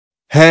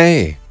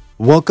Hey,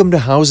 welcome to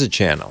How's It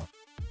Channel.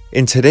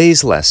 In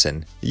today's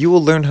lesson, you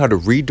will learn how to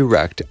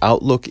redirect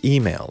Outlook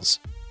emails.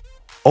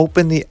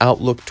 Open the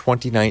Outlook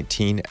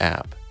 2019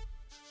 app.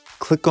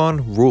 Click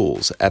on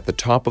Rules at the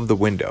top of the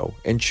window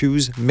and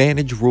choose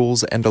Manage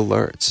Rules and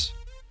Alerts.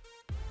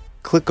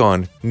 Click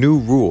on New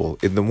Rule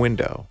in the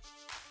window.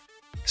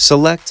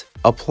 Select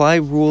Apply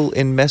Rule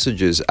in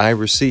Messages I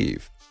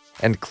Receive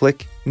and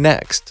click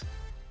Next.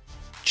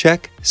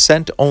 Check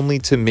Sent Only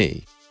to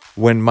Me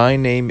when my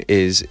name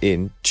is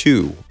in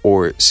To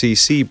or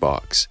CC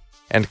box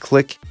and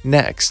click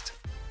Next.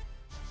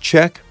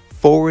 Check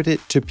Forward it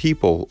to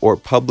People or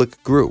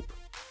Public Group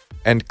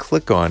and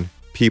click on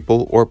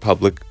People or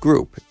Public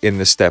Group in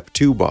the Step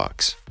 2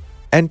 box.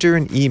 Enter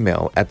an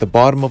email at the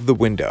bottom of the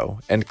window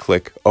and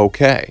click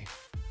OK.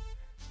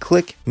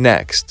 Click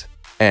Next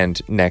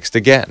and Next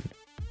again.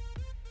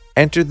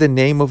 Enter the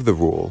name of the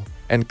rule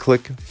and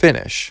click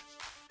Finish.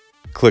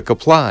 Click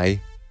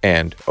Apply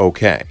and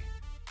OK.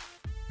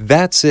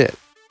 That's it.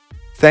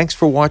 Thanks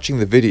for watching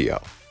the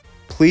video.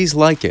 Please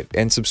like it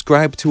and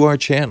subscribe to our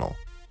channel.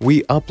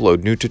 We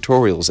upload new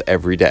tutorials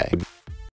every day.